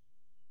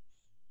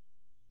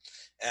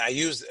 And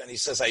he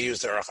says, I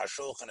used the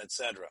Aruch,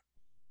 etc.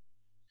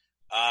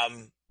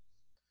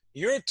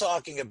 You're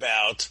talking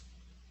about,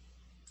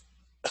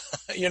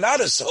 you're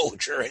not a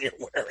soldier and you're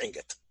wearing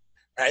it,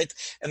 right?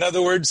 In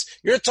other words,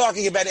 you're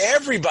talking about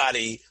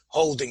everybody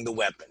holding the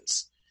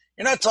weapons.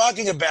 You're not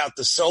talking about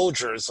the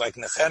soldiers like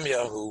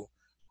Nehemiah, who,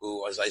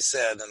 as I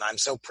said, and I'm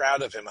so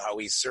proud of him, how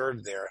he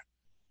served there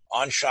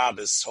on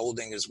Shabbos,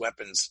 holding his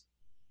weapons,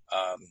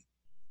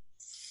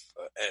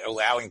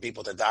 allowing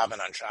people to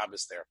daven on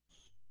Shabbos there.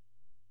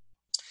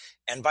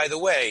 And by the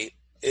way,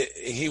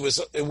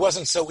 it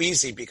wasn't so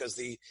easy because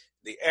the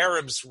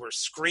Arabs were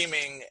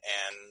screaming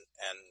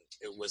and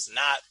it was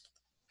not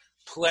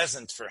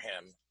pleasant for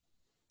him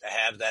to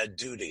have that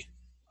duty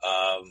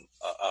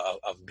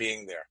of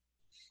being there.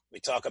 We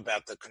talk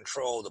about the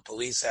control the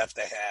police have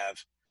to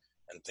have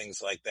and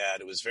things like that.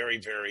 It was very,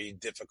 very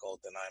difficult,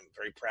 and I'm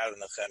very proud of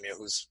Nehemiah,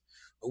 who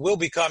will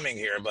be coming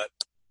here, but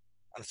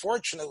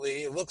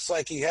unfortunately, it looks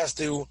like he has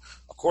to,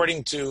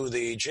 according to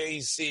the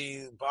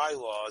JC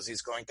bylaws,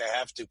 he's going to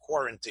have to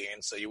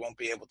quarantine, so you won't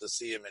be able to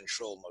see him in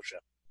Shul, Moshe.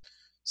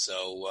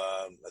 So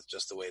that's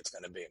just the way it's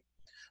going to be.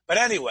 But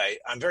anyway,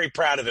 I'm very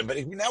proud of him.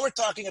 But now we're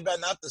talking about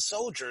not the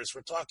soldiers.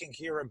 We're talking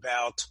here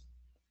about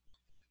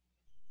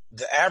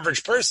the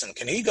average person.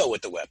 Can he go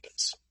with the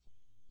weapons?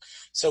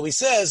 So he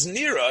says,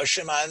 Nira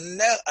shema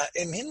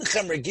im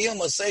hinchem regil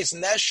moseis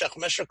neshach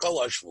meshach kol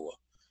hashvua.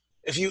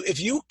 If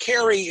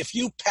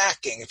you're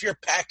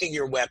packing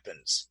your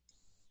weapons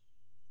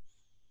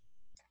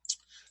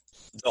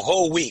the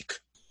whole week,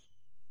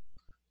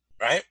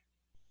 right?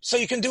 So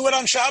you can do it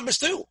on Shabbos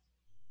too.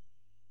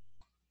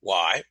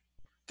 Why?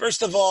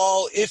 First of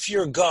all, if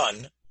your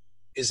gun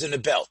is in a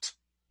belt,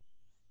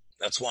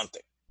 that's one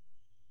thing.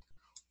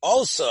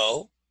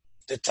 Also,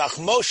 the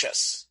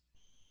tachmoshes.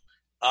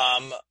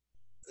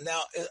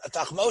 Now, a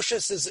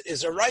tachmoshes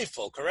is a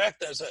rifle,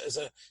 correct?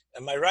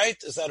 Am I right?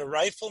 Is that a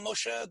rifle,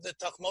 Moshe, the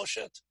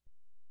tachmoshet?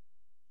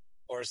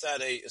 Or is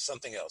that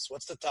something else?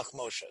 What's the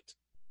tachmoshet?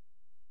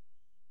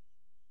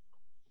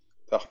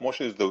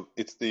 Tachmoshet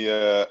it's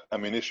the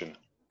ammunition.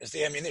 It's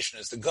the ammunition,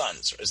 it's the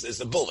guns, is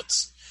the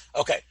bullets.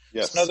 Okay.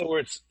 Yes. So in other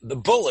words, the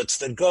bullets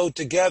that go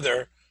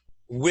together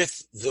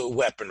with the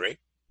weaponry.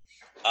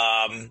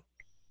 And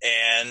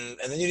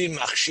then you need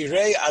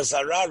machshirei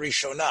azara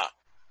rishona.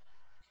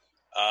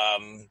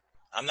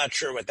 I'm not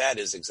sure what that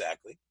is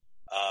exactly.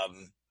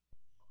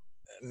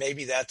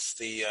 Maybe that's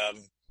the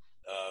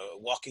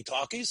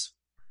walkie-talkies,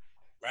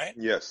 right?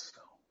 Yes.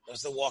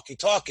 Those are the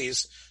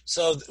walkie-talkies.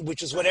 So,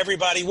 which is what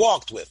everybody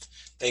walked with.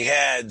 They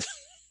had,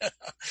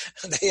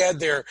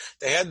 their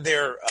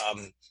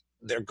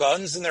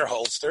guns in their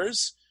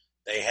holsters.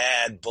 They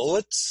had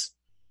bullets,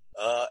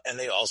 and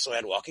they also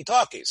had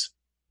walkie-talkies.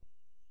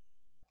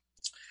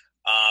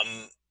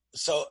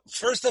 So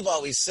first of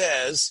all, he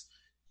says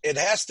it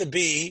has to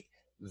be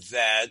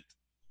that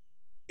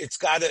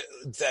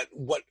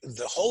what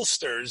the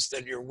holsters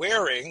that you're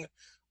wearing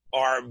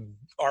are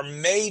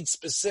made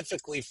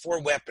specifically for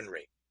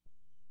weaponry.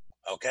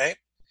 Okay?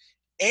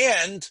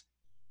 And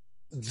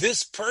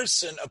this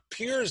person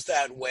appears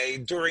that way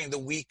during the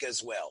week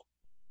as well.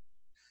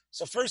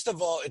 So first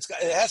of all, it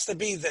has to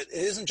be that it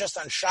isn't just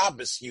on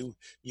Shabbos you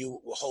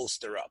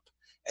holster up.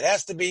 It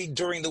has to be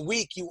during the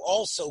week you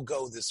also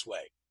go this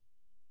way.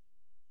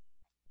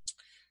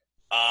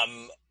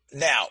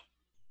 Now,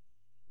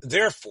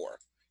 therefore,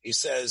 he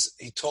says,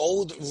 he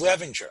told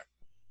Levinger,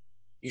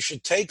 you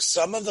should take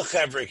some of the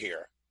chevra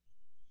here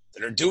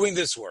that are doing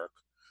this work,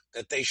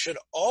 that they should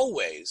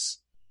always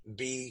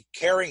be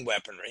carrying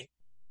weaponry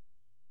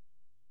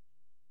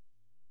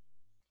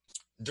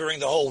during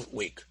the whole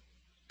week.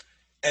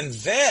 And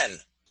then,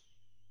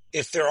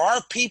 if there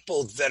are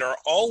people that are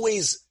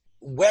always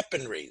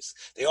weaponries,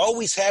 they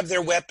always have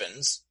their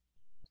weapons,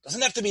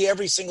 doesn't have to be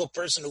every single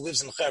person who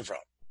lives in Chevron.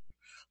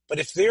 But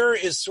if there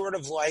is sort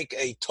of like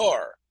a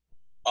tour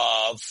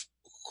of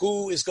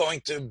who is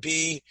going to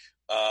be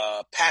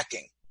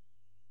packing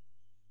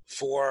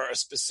for a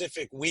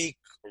specific week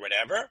or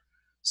whatever,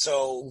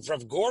 so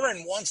Rav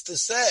Goren wants to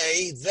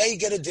say they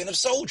get a din of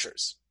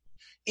soldiers,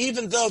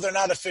 even though they're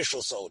not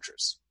official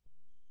soldiers.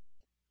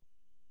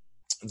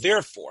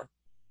 Therefore,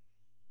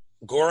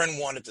 Goren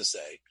wanted to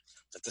say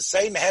that the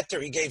same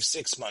heter he gave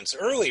 6 months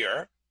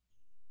earlier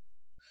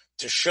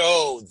to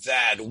show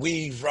that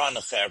we run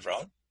a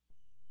Chevron,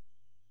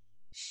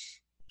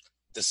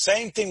 the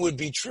same thing would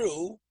be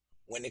true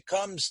when it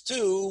comes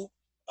to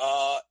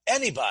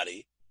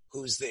anybody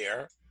who's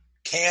there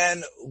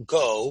can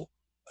go.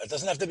 It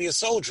doesn't have to be a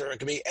soldier. It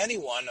can be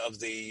anyone of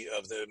the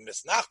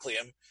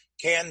misnachliim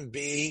can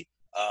be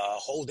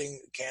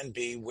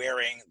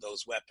wearing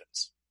those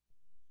weapons.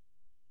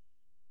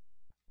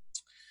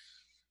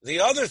 The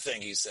other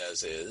thing he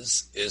says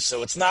is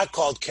so it's not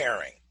called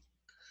caring.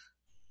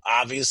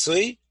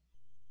 Obviously,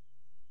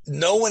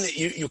 no one,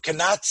 you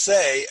cannot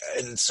say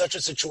in such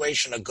a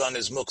situation a gun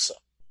is muksa.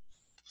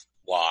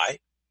 Why?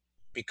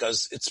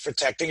 Because it's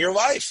protecting your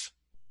life.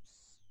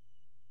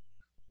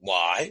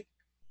 Why?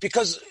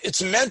 Because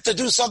it's meant to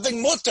do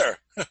something mutter.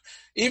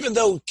 Even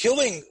though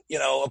killing,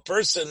 a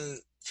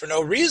person for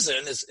no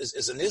reason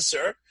is an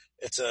isser,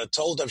 it's a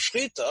told of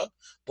shchita,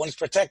 when it's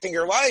protecting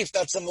your life,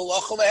 that's a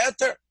malacha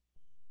leheter.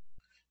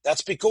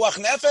 That's pikuach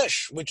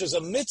nefesh, which is a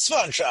mitzvah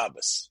on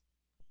Shabbos.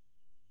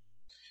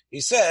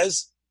 He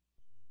says,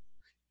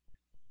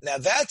 now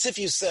that's if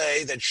you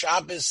say that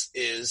Shabbos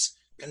is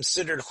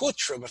considered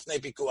hutra b'fnei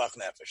pikuach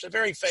nefesh. A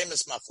very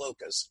famous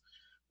machlokas.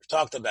 We've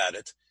talked about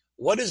it.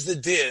 What is the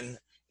din?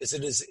 Is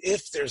it as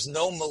if there's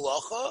no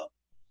malacha?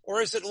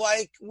 Or is it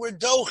like we're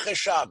doche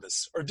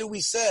Shabbos? Or do we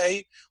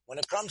say, when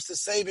it comes to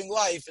saving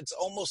life, it's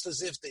almost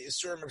as if the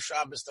Isurim of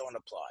Shabbos don't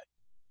apply?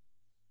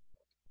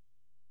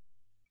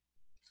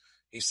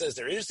 He says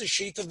there is the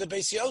sheet of the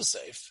Beis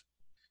Yosef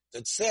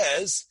that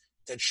says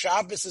that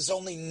Shabbos is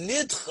only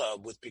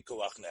nidcha with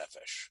pikuach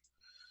nefesh.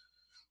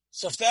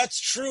 So if that's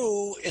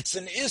true, it's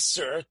an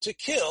isser to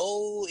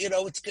kill,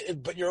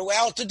 but you're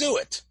allowed to do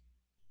it.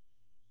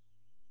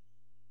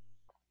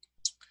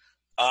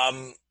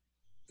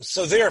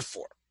 So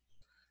therefore,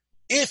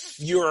 if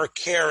you're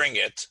carrying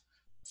it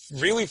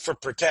really for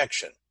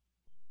protection,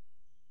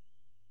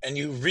 and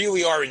you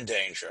really are in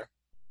danger,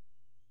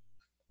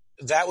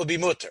 that would be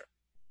mutter.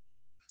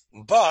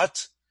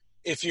 But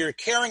if you're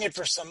carrying it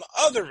for some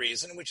other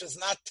reason, which is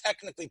not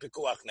technically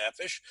pikuach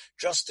nefesh,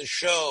 just to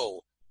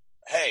show,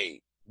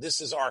 hey, this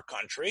is our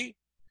country,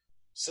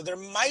 so there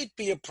might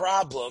be a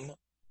problem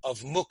of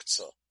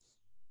muktzah,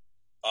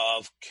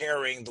 of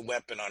carrying the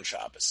weapon on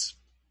Shabbos.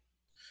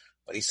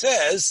 But he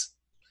says,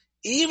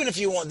 even if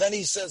you want, then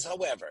he says,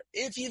 however,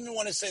 if you even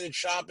want to say that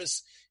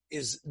Shabbos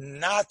is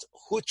not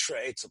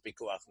hutra etzel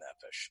pikuach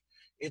nefesh,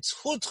 it's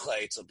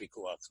hutcha etzel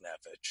pikuach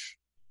nefesh.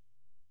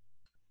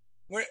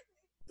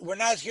 We're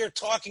not here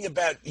talking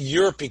about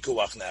your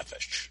pikuach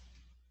nefesh.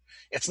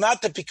 It's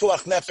not the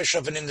pikuach nefesh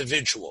of an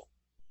individual.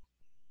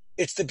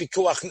 It's the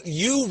pikuach.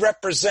 You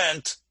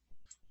represent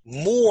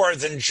more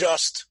than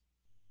just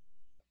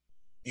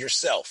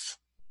yourself.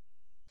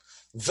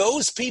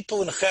 Those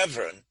people in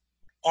Chevron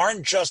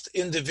aren't just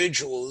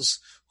individuals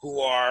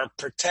who are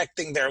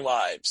protecting their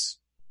lives.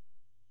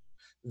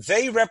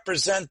 They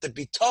represent the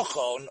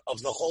bitachon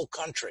of the whole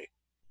country,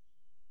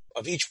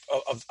 of each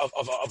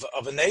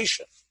of a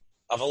nation,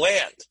 of a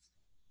land.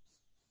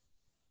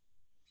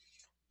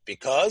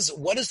 Because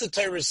what does the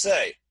Torah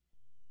say?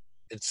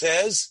 It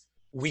says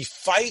we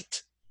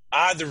fight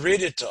ad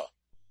ridita.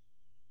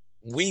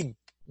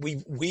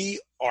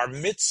 Our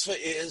mitzvah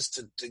is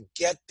to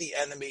get the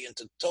enemy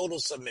into total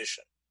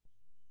submission.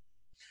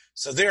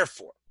 So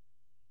therefore,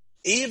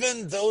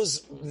 even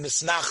those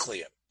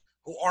misnachliim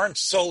who aren't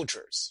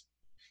soldiers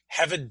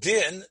have a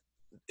din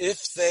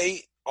if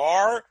they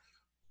are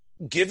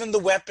given the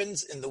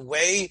weapons in the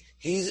way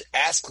he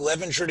asked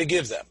Levinger to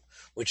give them,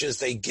 which is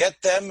they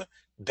get them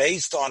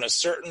based on a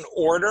certain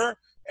order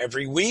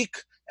every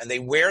week and they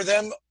wear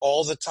them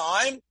all the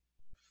time,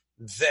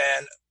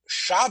 then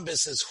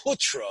Shabbos is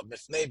hutra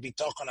b'fnei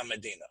bitachon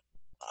ha-medina,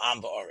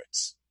 am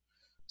ba'aretz.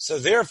 So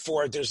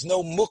therefore, there's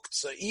no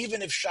muktzah,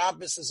 even if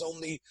Shabbos is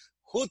only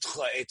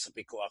hutcha etzel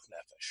pikuach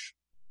nefesh.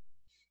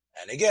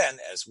 And again,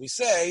 as we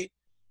say,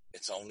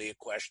 it's only a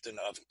question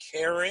of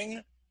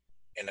caring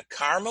in a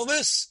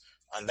Carmelis.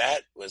 On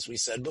that, as we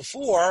said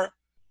before,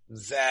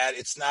 that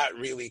it's not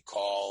really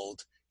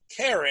called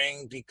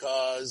caring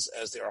because,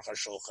 as the Aruch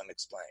HaShulchan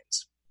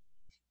explains.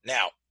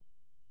 Now,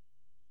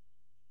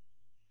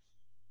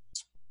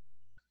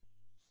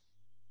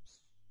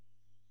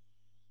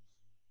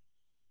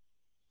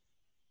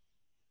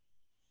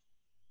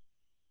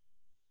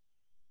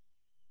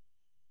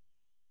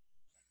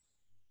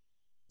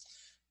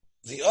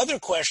 the other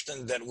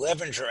question that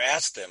Levinger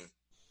asked him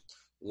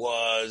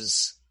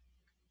was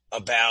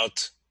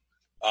about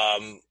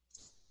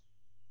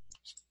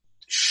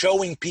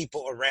showing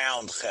people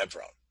around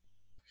Chevron.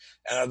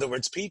 In other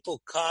words,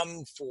 people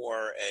come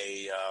for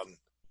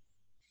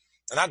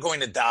they're not going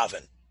to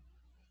daven.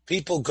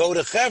 People go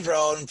to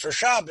Chevron for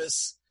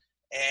Shabbos,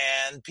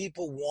 and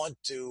people want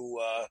to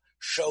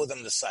show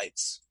them the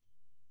sights.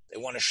 They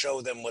want to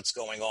show them what's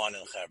going on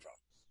in Chevron.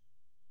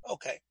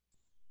 Okay.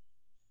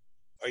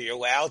 Are you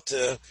allowed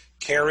to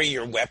carry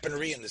your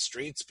weaponry in the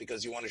streets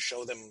because you want to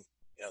show them,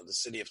 the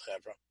city of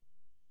Chevron?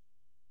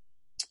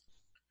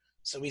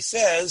 So he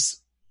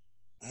says,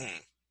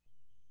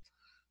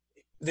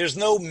 there's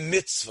no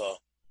mitzvah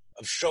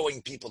of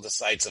showing people the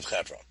sights of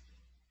Chevron.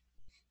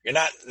 You're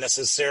not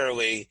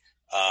necessarily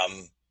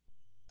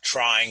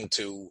trying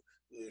to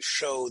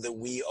show that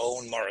we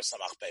own Maras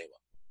HaMachpelah.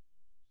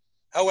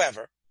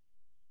 However,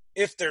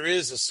 if there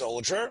is a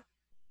soldier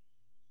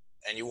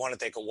and you want to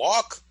take a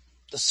walk,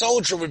 the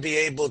soldier would be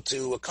able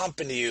to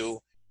accompany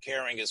you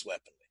carrying his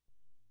weaponry.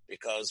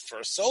 Because for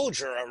a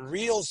soldier, a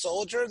real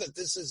soldier, that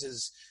this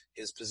is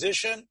his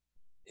position,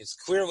 is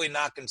clearly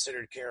not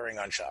considered carrying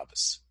on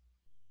Shabbos.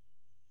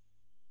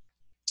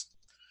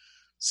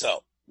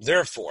 So,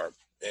 therefore,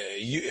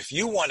 if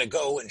you want to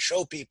go and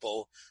show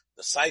people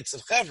the sites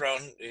of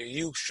Chevron,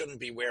 you shouldn't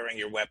be wearing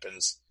your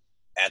weapons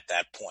at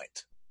that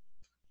point.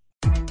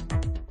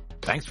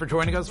 Thanks for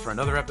joining us for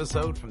another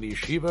episode from the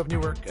Yeshiva of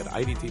Newark at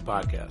IDT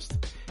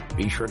Podcast.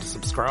 Be sure to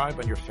subscribe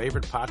on your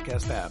favorite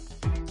podcast app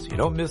so you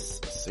don't miss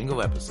a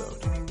single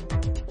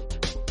episode.